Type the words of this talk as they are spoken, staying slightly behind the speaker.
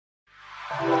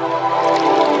Welcome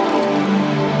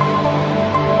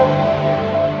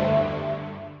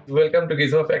to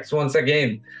Gizmo Facts once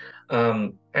again.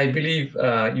 I believe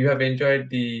you have enjoyed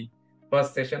the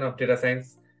first session of data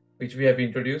science, which we have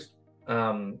introduced,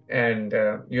 and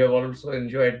you have also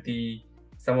enjoyed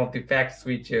some of the facts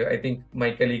which I think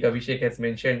my colleague Abhishek has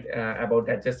mentioned about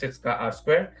adjusted R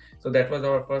square. So that was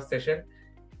our first session.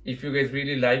 If you guys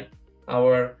really like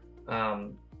our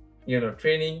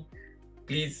training,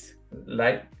 please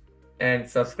like and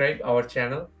subscribe our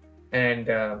channel, and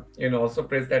also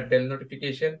press that bell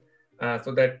notification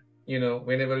so that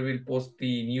whenever we'll post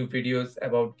the new videos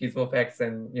about Gizmo Facts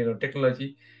and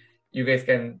technology, you guys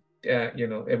can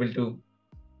able to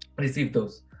receive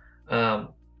those.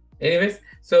 Anyways,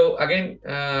 so again,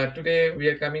 today we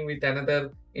are coming with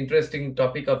another interesting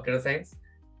topic of data science,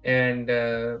 and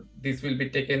this will be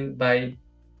taken by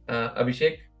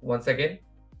Abhishek once again.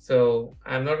 So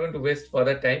I'm not going to waste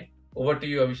further time. Over to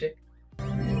you, Abhishek.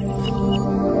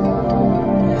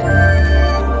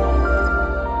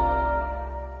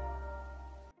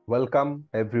 Welcome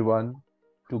everyone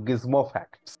to Gizmo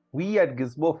Facts. We at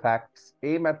Gizmo Facts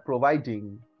aim at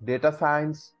providing data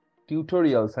science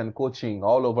tutorials and coaching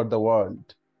all over the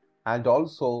world, and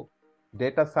also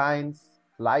data science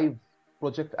live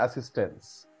project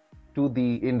assistance to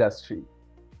the industry.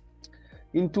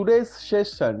 In today's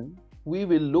session, we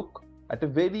will look at a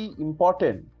very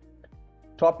important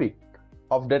topic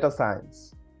of data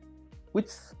science, which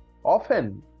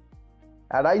often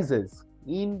arises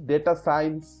in data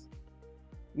science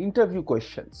interview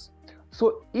questions.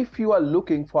 So if you are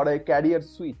looking for a career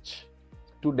switch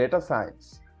to data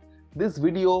science, this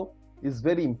video is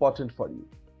very important for you.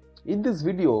 In this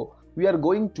video, we are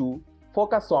going to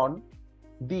focus on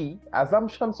the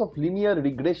assumptions of linear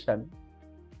regression.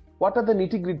 What are the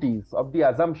nitty-gritties of the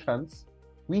assumptions?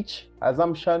 Which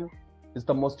assumption is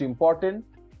the most important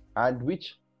and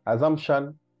which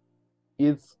assumption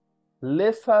is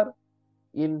lesser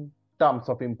in terms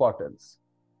of importance?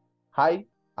 Hi,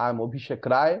 I'm Abhishek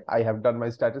Rai. I have done my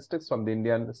statistics from the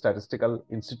Indian Statistical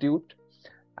Institute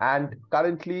and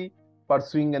currently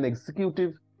pursuing an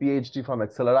executive PhD from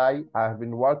XLRI. I have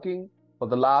been working for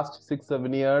the last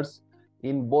 6-7 years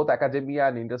in both academia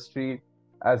and industry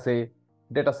as a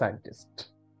data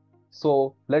scientist.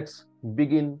 So let's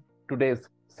begin today's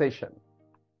session.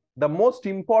 The most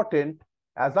important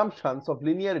assumptions of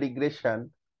linear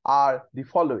regression are the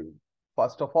following.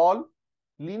 First of all,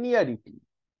 linearity.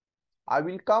 I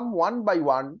will come one by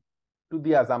one to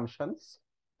the assumptions.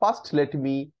 First, let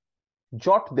me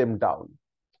jot them down.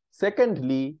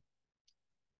 Secondly,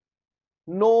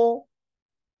 no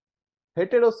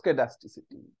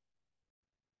heteroscedasticity.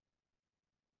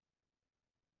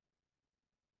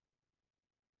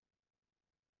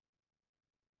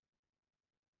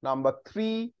 Number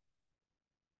 3,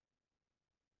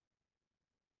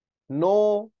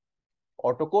 no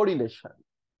autocorrelation.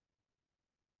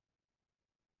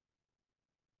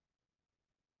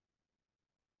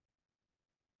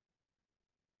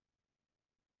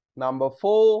 Number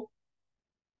 4,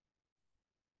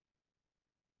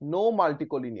 no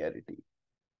multicollinearity.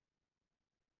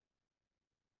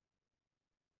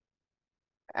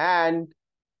 And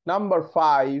number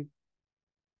 5,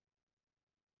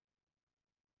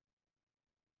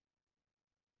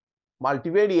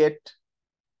 multivariate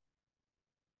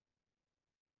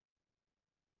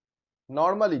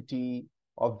normality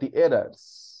of the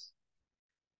errors.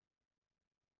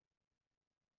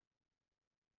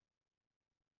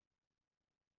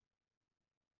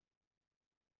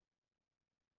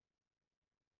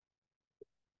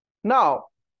 Now,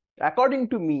 according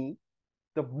to me,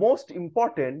 the most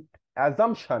important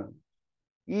assumption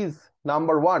is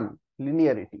number 1,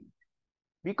 linearity,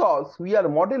 because we are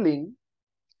modeling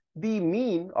the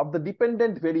mean of the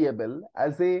dependent variable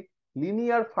as a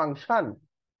linear function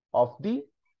of the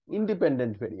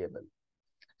independent variable.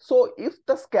 So if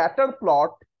the scatter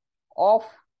plot of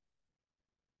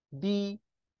the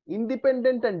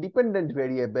independent and dependent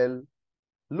variable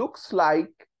looks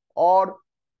like or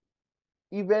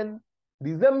even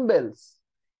resembles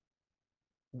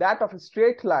that of a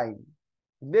straight line,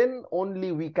 then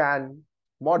only we can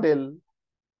model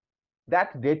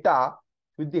that data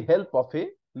with the help of a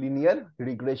linear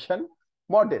regression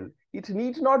model. It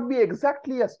need not be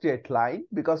exactly a straight line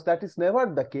because that is never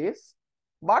the case,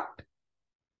 but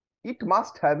it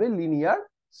must have a linear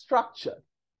structure.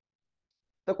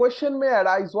 The question may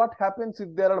arise, what happens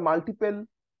if there are multiple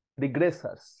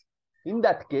regressors? In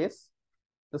that case,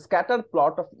 the scatter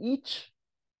plot of each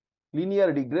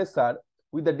linear regressor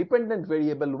with the dependent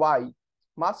variable y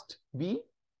must be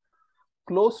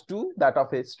close to that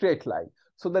of a straight line.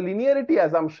 So the linearity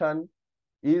assumption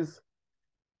is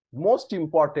most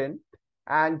important,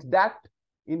 and that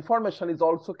information is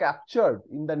also captured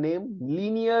in the name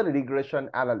linear regression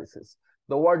analysis.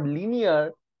 The word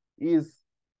linear is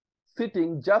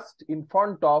sitting just in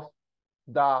front of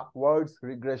the words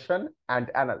regression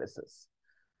and analysis.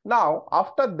 Now,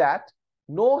 after that,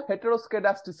 no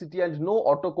heteroscedasticity and no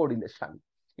autocorrelation.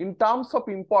 In terms of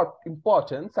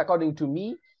importance, according to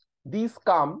me, these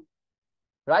come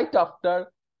right after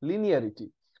linearity,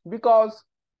 because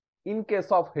in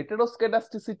case of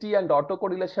heteroscedasticity and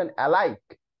autocorrelation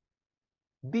alike,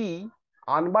 the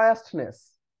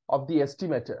unbiasedness of the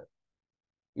estimator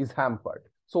is hampered.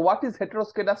 So what is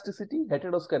heteroscedasticity?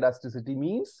 Heteroscedasticity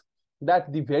means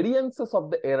that the variances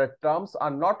of the error terms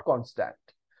are not constant.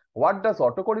 What does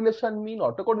autocorrelation mean?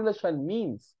 Autocorrelation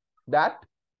means that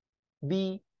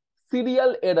the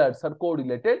serial errors are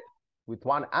correlated with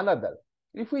one another.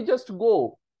 If we just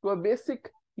go to a basic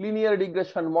linear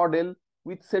regression model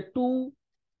with, say, two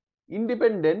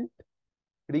independent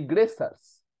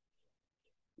regressors,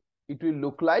 it will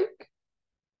look like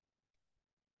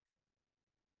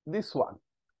this one,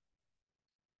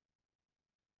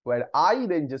 where I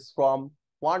ranges from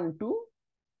 1 to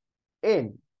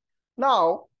n.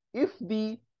 Now, if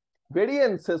the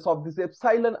variances of these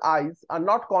epsilon i's are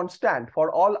not constant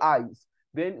for all i's,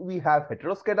 then we have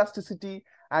heteroscedasticity,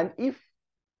 and if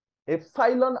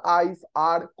epsilon i's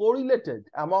are correlated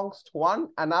amongst one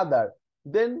another,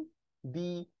 then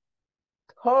the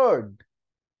third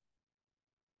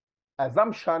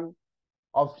assumption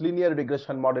of linear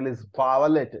regression model is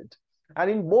violated. And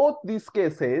in both these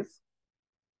cases,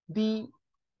 the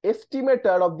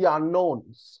estimator of the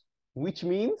unknowns, which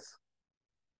means,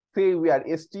 say we are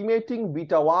estimating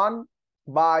beta 1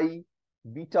 by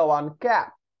beta 1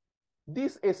 cap,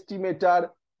 this estimator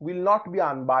will not be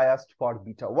unbiased for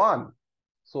beta 1.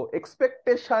 So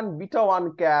expectation beta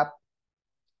 1 cap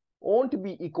won't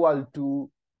be equal to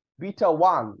beta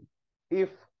 1 if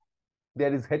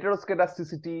there is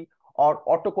heteroscedasticity or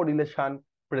autocorrelation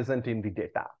present in the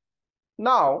data.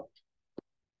 Now,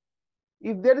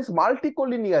 if there is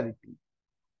multicollinearity,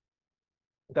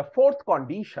 the fourth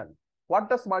condition, what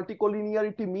does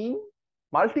multicollinearity mean?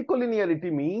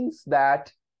 Multicollinearity means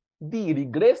that the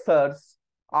regressors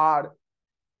are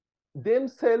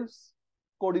themselves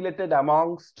correlated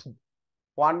amongst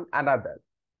one another.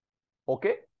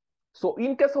 Okay? So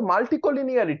in case of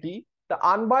multicollinearity, the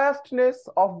unbiasedness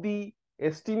of the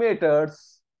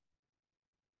estimators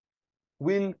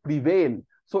will prevail.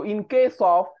 So in case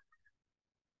of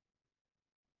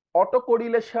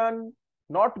autocorrelation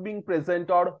not being present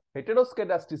or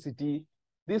heteroscedasticity,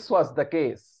 this was the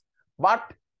case. But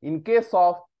in case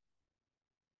of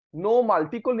no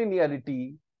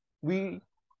multicollinearity, we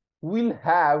will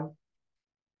have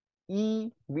E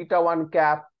beta 1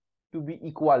 cap to be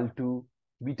equal to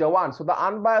beta 1. So the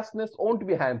unbiasedness won't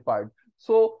be hampered.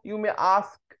 So you may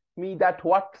ask me that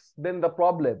what's then the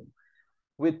problem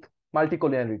with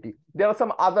multicollinearity? There are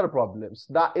some other problems.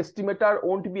 The estimator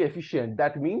won't be efficient.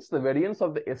 That means the variance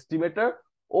of the estimator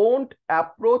won't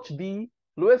approach the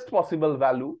lowest possible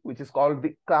value, which is called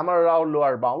the Cramer-Rao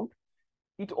lower bound.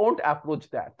 It won't approach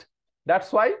that.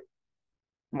 That's why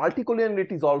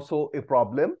multicollinearity is also a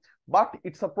problem, but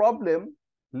it's a problem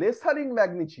lesser in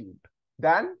magnitude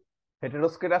than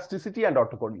heteroscedasticity and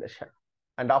autocorrelation,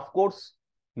 and of course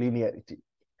linearity.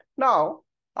 Now,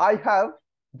 I have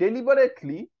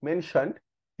deliberately mentioned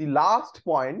the last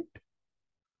point,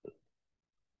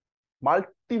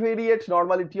 multivariate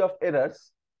normality of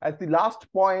errors, as the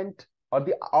last point or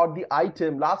the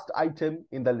item, last item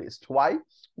in the list. Why?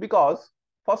 Because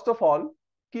first of all,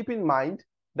 keep in mind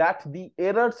that the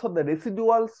errors of the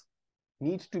residuals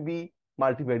need to be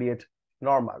multivariate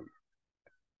normal.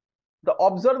 The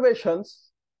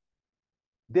observations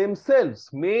themselves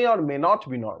may or may not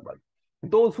be normal.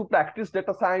 Those who practice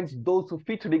data science, those who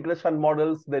fit regression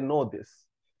models, they know this.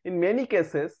 In many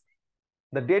cases,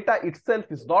 the data itself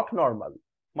is not normal,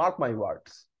 mark my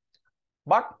words.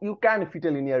 But you can fit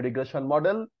a linear regression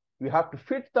model. You have to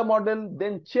fit the model,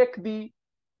 then check the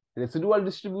residual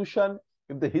distribution.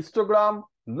 If the histogram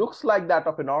looks like that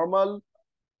of a normal,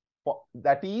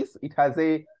 that is, it has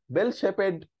a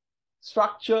bell-shaped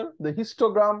structure, the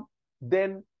histogram,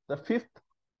 then the fifth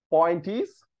point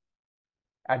is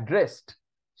addressed.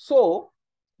 So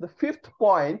the fifth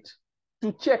point,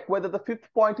 to check whether the fifth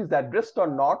point is addressed or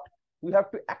not, we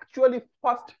have to actually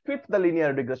first fit the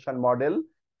linear regression model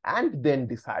and then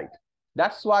decide.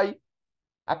 That's why,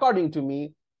 according to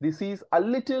me, this is a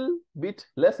little bit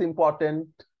less important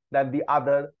than the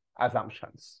other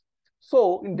assumptions.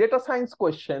 So in data science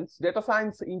questions, data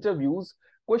science interviews,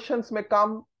 questions may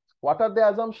come, what are the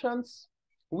assumptions?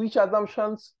 which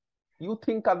assumptions you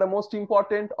think are the most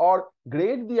important, or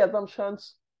grade the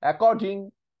assumptions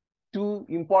according to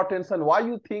importance and why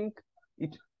you think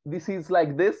this is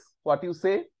like this, what you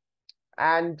say.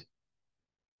 And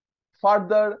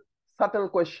further subtle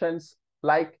questions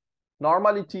like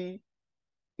normality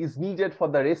is needed for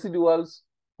the residuals,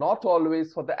 not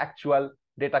always for the actual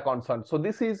data concerned. So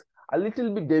this is a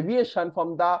little bit deviation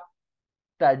from the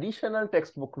traditional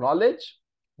textbook knowledge,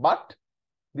 but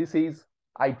this is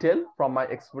I tell from my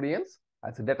experience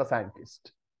as a data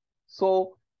scientist.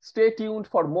 So stay tuned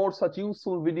for more such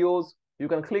useful videos. You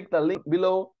can click the link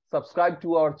below, subscribe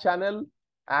to our channel,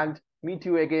 and meet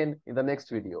you again in the next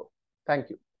video. Thank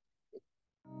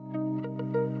you.